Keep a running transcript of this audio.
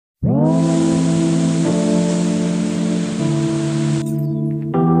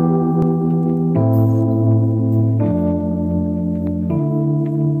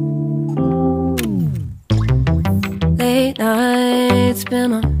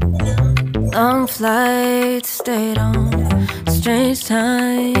been a long flight, stayed on a strange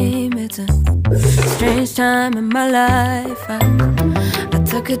time. It's a strange time in my life. I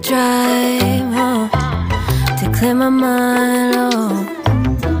took a drive home to clear my mind,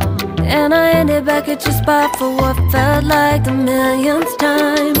 and I ended back at your spot for what felt like the millionth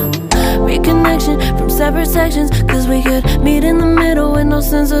time. Reconnection from separate sections, cause we could meet in the middle with no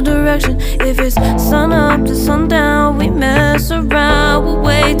sense of direction. If it's sun up to sundown, we mess around, we're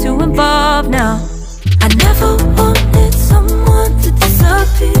way too involved now. I never wanted someone to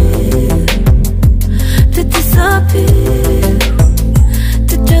disappear, to disappear,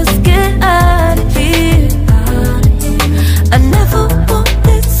 to just get out of here. I never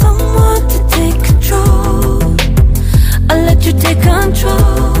wanted someone to take control. I let you take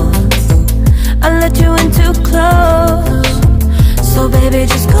control, I let you in too close. So baby,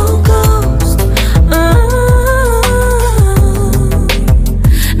 just go ghost.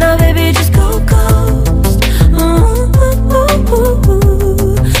 Now baby, just go ghost.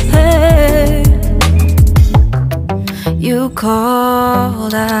 Hey, you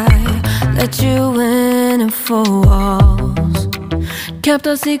called, I let you in and 4 walls. Kept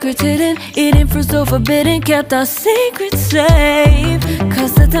our secrets hidden, eating fruit so forbidden. Kept our secrets safe,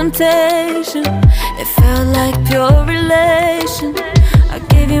 cause the temptation, it felt like pure relation. I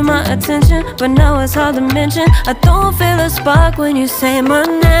gave you my attention, but now it's hard to mention. I don't feel a spark when you say my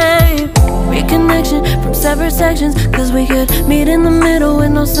name. Reconnection from separate sections, cause we could meet in the middle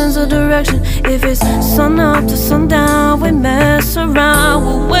with no sense of direction. If it's sun up to sundown, we mess around,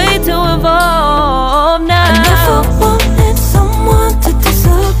 we're way too involved now. I never wanted someone to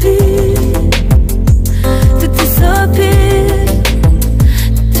disappear, to disappear,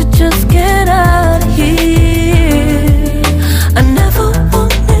 to just get out of here. I never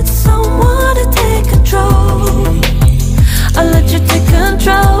wanted someone to take control. I let you take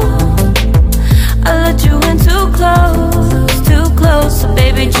control, I let you in too close, too close. So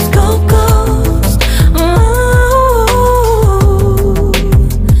baby, just go ghost. Ooh.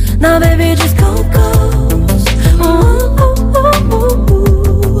 Now baby, just go ghost. Ooh.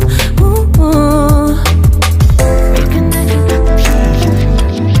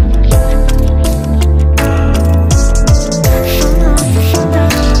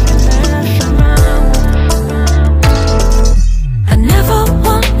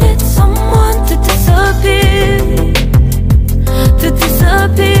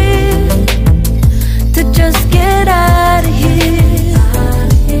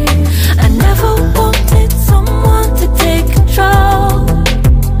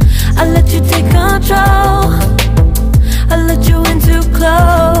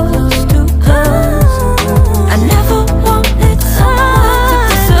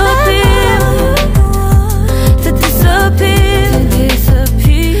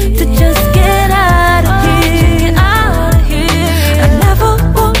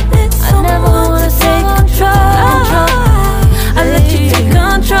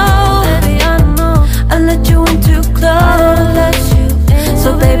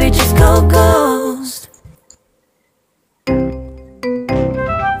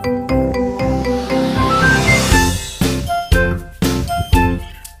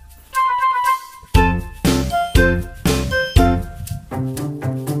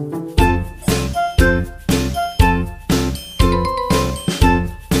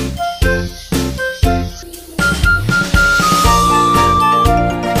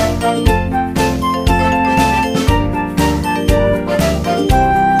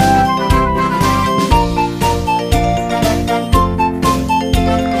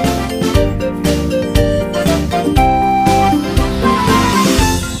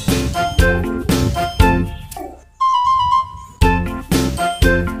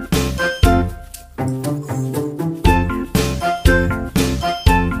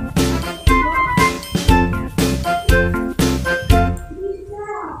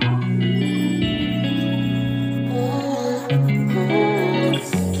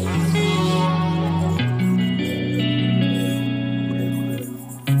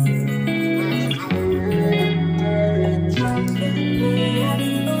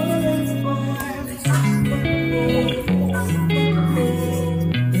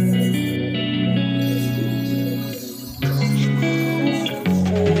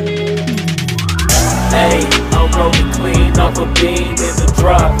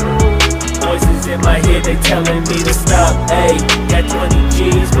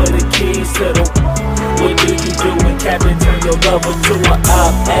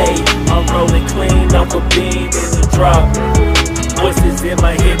 Voices in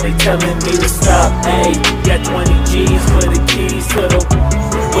my head, they telling me to stop. Ayy, got 20 G's for the keys to the.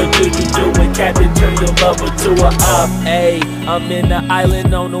 What do you do when Captain turn your lover to a op? Ayy, I'm in the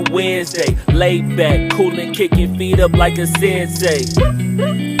island on a Wednesday, laid back, coolin', kicking feet up like a sensei.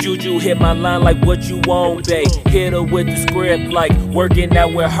 Juju hit my line like what you want, babe. Hit her with the script like working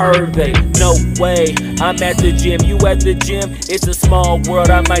out with Hervey. No way, I'm at the gym, you at the gym. It's a small world,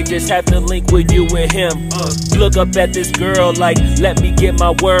 I might just have to link with you and him. Look up at this girl like, let me get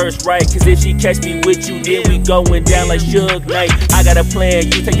my words right. Cause if she catch me with you, then we going down like Suge Knight. I got a plan,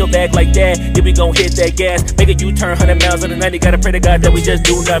 you take your bag like that, then we gon' hit that gas. Make a U-turn 100 miles on the 90, gotta pray to God that we just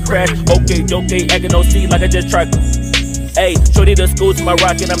do not crash. Okay, acting no C like I just tried. Ayy, shorty the school to my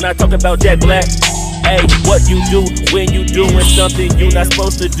rock and I'm not talking about Jack Black. Ayy, what you do when you doing something you not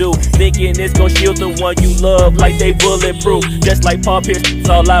supposed to do? Thinking it's gon' shield the one you love like they bulletproof. Just like Paul Pierce, it's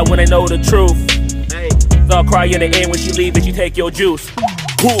all lie when they know the truth. Ayy, so I'll cry in the end when she leave and she take your juice.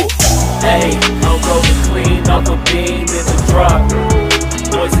 Ayy, I'm rolling clean off a beam in the drop.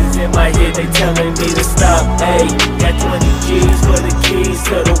 Voices in my head, they telling me to stop. Ayy, got 20 G's for the keys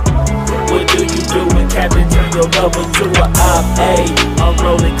to the. What do you do when Captain turn your lover to a op? Ayy, I'm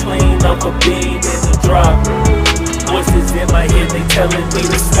rolling clean off a beam in the drop. Voices in my head, they telling me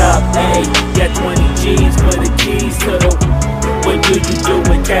to stop. Ayy, got 20 G's for the keys to the. What do you do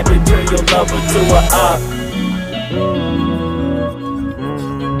when Captain turn your lover to a op?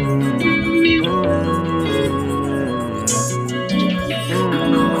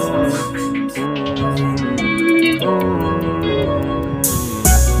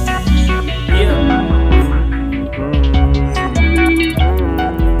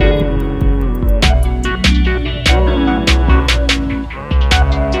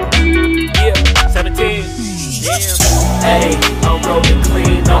 Ayy, I'm rolling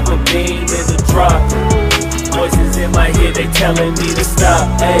clean off a beam in the drop. Voices in my head, they telling me to stop.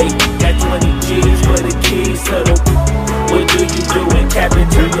 Ayy, got 20 G's for the keys to the. What do you do when Captain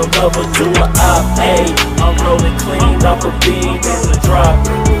turn your lover to a op? Ayy, I'm rolling clean off a beam in the drop.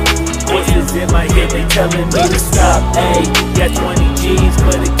 Voices in my head, they telling me to stop. Ayy, got 20 G's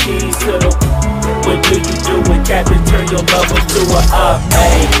for the keys to the. What do you do when Captain turn your lover to a op?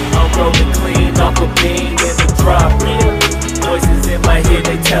 Ayy, I'm rolling clean off a beam in the drop. Voices in my head,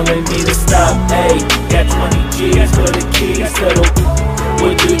 they telling me to stop. Ayy, got 20 G's for the keys to the.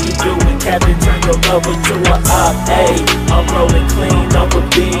 What do you do when Captain turn your lover to a op? Ayy, I'm rolling clean off a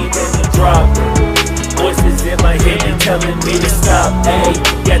beam in the drop. Voices in my head, they telling me to stop. Ayy,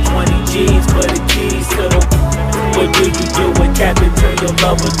 got 20 G's for the keys to the. What do you do when Captain turn your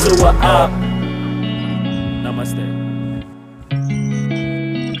lover to a op? Namaste.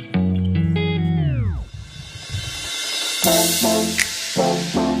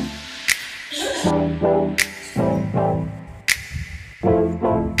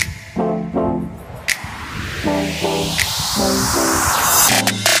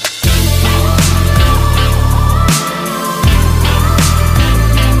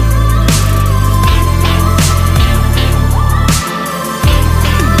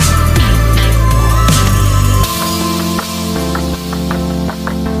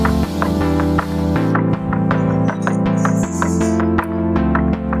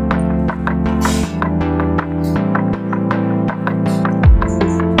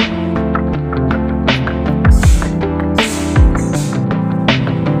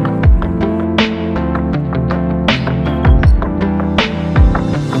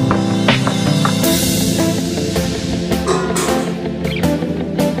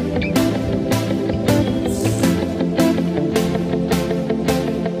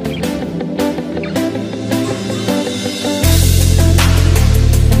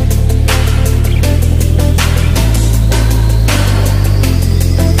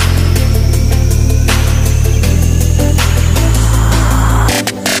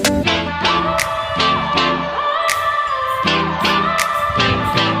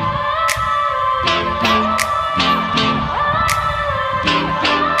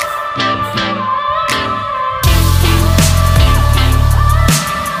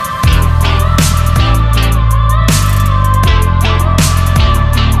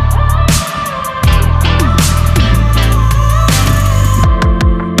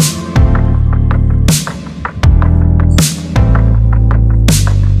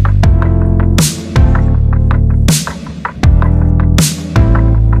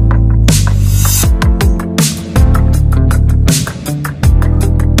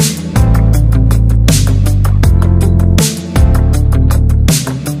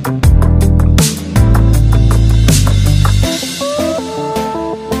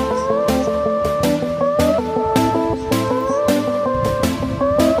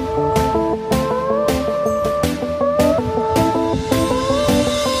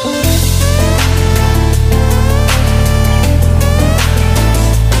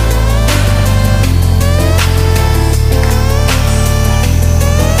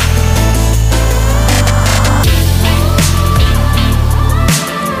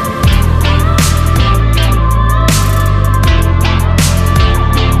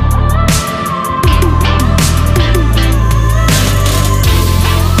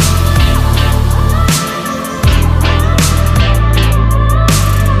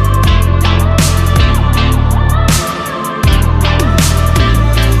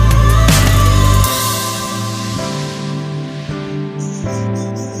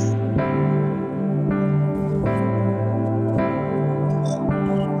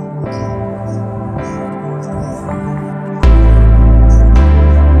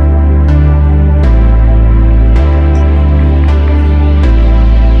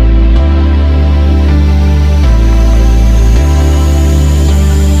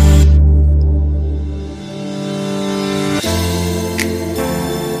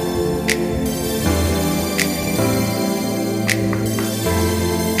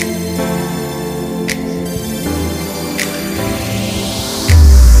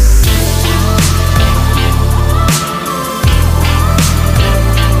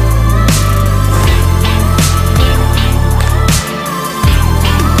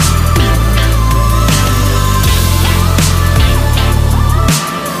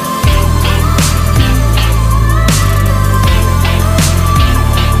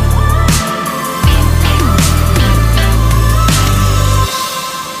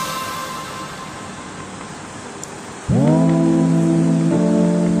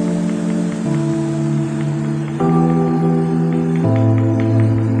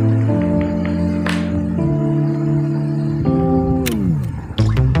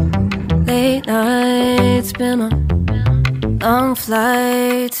 been on long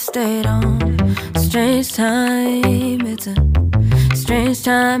flights, stayed on strange time. It's a strange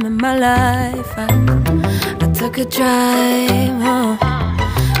time in my life. I took a drive home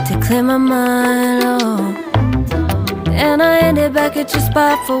to clear my mind, and I ended back at your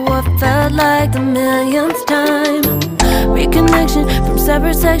spot for what felt like the millionth time. Reconnection from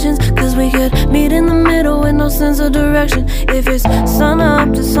separate sections, cause we could meet in the middle with no sense of direction. If it's sun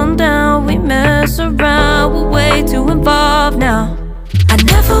up to sundown, we mess around, we're way too involved now. I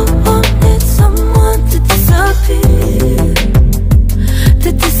never wanted someone to disappear,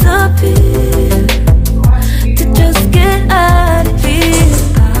 to disappear, to just get out of here.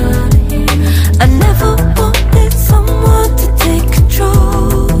 I never wanted someone to take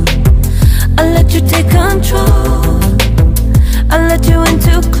control. I let you take control, I let you in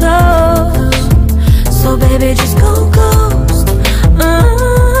too close. So baby, just go ghost.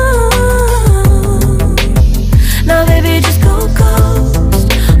 Now baby, just go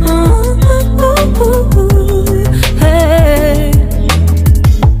ghost. Hey.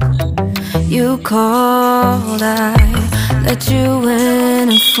 You called, I let you in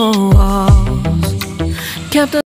and 4 walls kept